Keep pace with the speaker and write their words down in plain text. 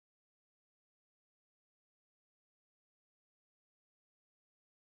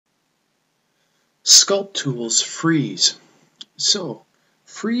Sculpt tools freeze. So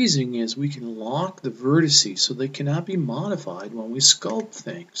freezing is we can lock the vertices so they cannot be modified when we sculpt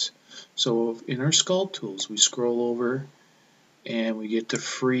things. So in our sculpt tools we scroll over and we get to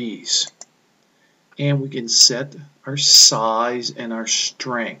freeze. And we can set our size and our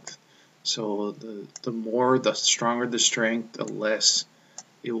strength. So the stronger the strength, the less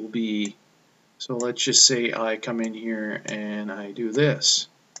it will be. So let's just say I come in here and I do this.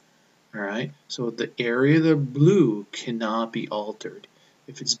 Alright, so the area of the blue cannot be altered.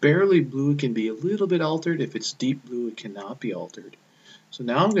 If it's barely blue, it can be a little bit altered. If it's deep blue, it cannot be altered. So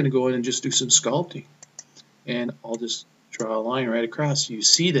now I'm going to go ahead and just do some sculpting. And I'll just draw a line right across. You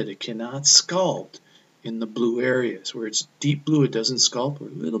see that it cannot sculpt in the blue areas. Where it's deep blue, it doesn't sculpt. Or a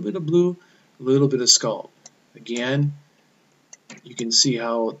little bit of blue, a little bit of sculpt. Again, you can see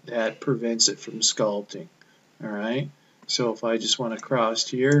how that prevents it from sculpting. Alright. So if I just want to cross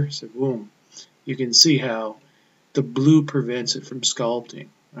here, so boom, you can see how the blue prevents it from sculpting.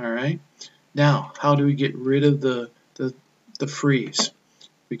 Alright. Now, how do we get rid of the freeze?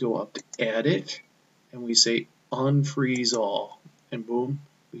 We go up to Edit, and we say Unfreeze All. And boom,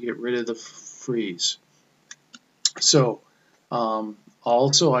 we get rid of the freeze. So,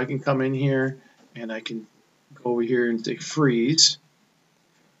 also I can come in here, and I can go over here and say Freeze.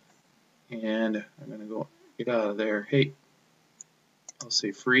 And I'm going to go get out of there. Hey, I'll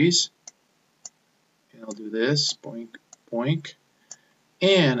say freeze, and I'll do this, boink, boink,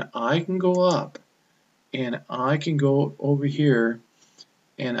 and I can go up, and I can go over here,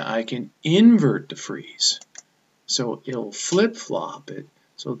 and I can invert the freeze. So it'll flip-flop it,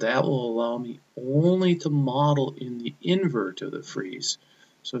 so that will allow me only to model in the invert of the freeze.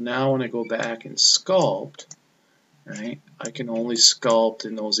 So now when I go back and sculpt, right, I can only sculpt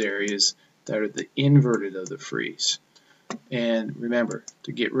in those areas that are the inverted of the freeze. And remember,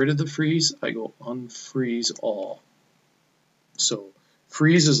 to get rid of the freeze, I go unfreeze all. So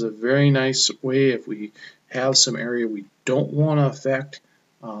freeze is a very nice way if we have some area we don't want to affect.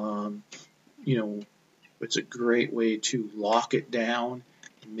 It's a great way to lock it down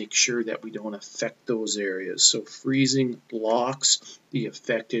and make sure that we don't affect those areas. So freezing blocks the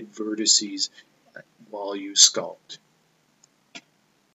affected vertices while you sculpt.